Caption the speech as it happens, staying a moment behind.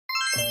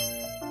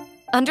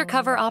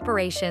Undercover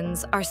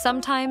operations are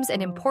sometimes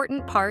an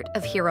important part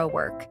of hero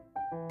work.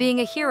 Being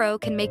a hero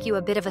can make you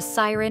a bit of a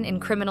siren in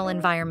criminal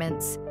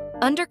environments.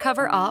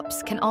 Undercover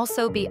ops can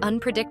also be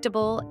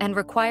unpredictable and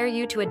require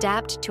you to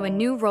adapt to a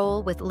new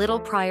role with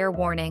little prior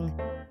warning.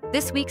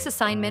 This week's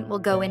assignment will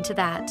go into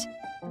that.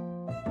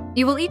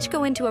 You will each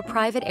go into a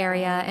private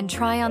area and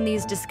try on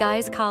these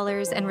disguise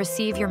collars and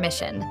receive your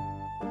mission.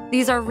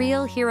 These are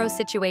real hero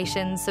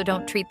situations, so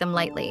don't treat them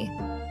lightly.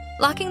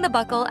 Locking the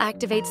buckle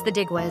activates the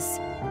digwas.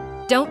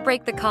 Don't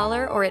break the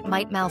collar or it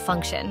might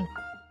malfunction.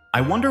 I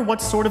wonder what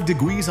sort of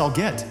degrees I'll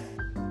get.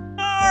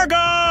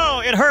 Argo!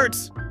 It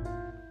hurts!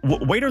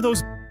 Wait, are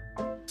those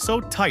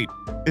so tight?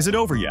 Is it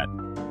over yet?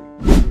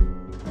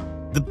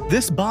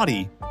 This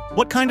body,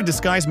 what kind of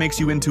disguise makes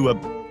you into a...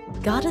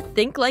 Gotta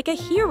think like a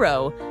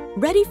hero,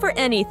 ready for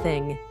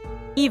anything,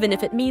 even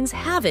if it means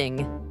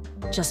having.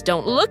 Just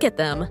don't look at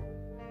them.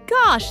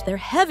 Gosh, they're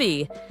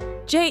heavy.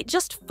 Jay,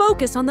 just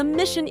focus on the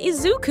mission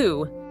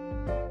Izuku.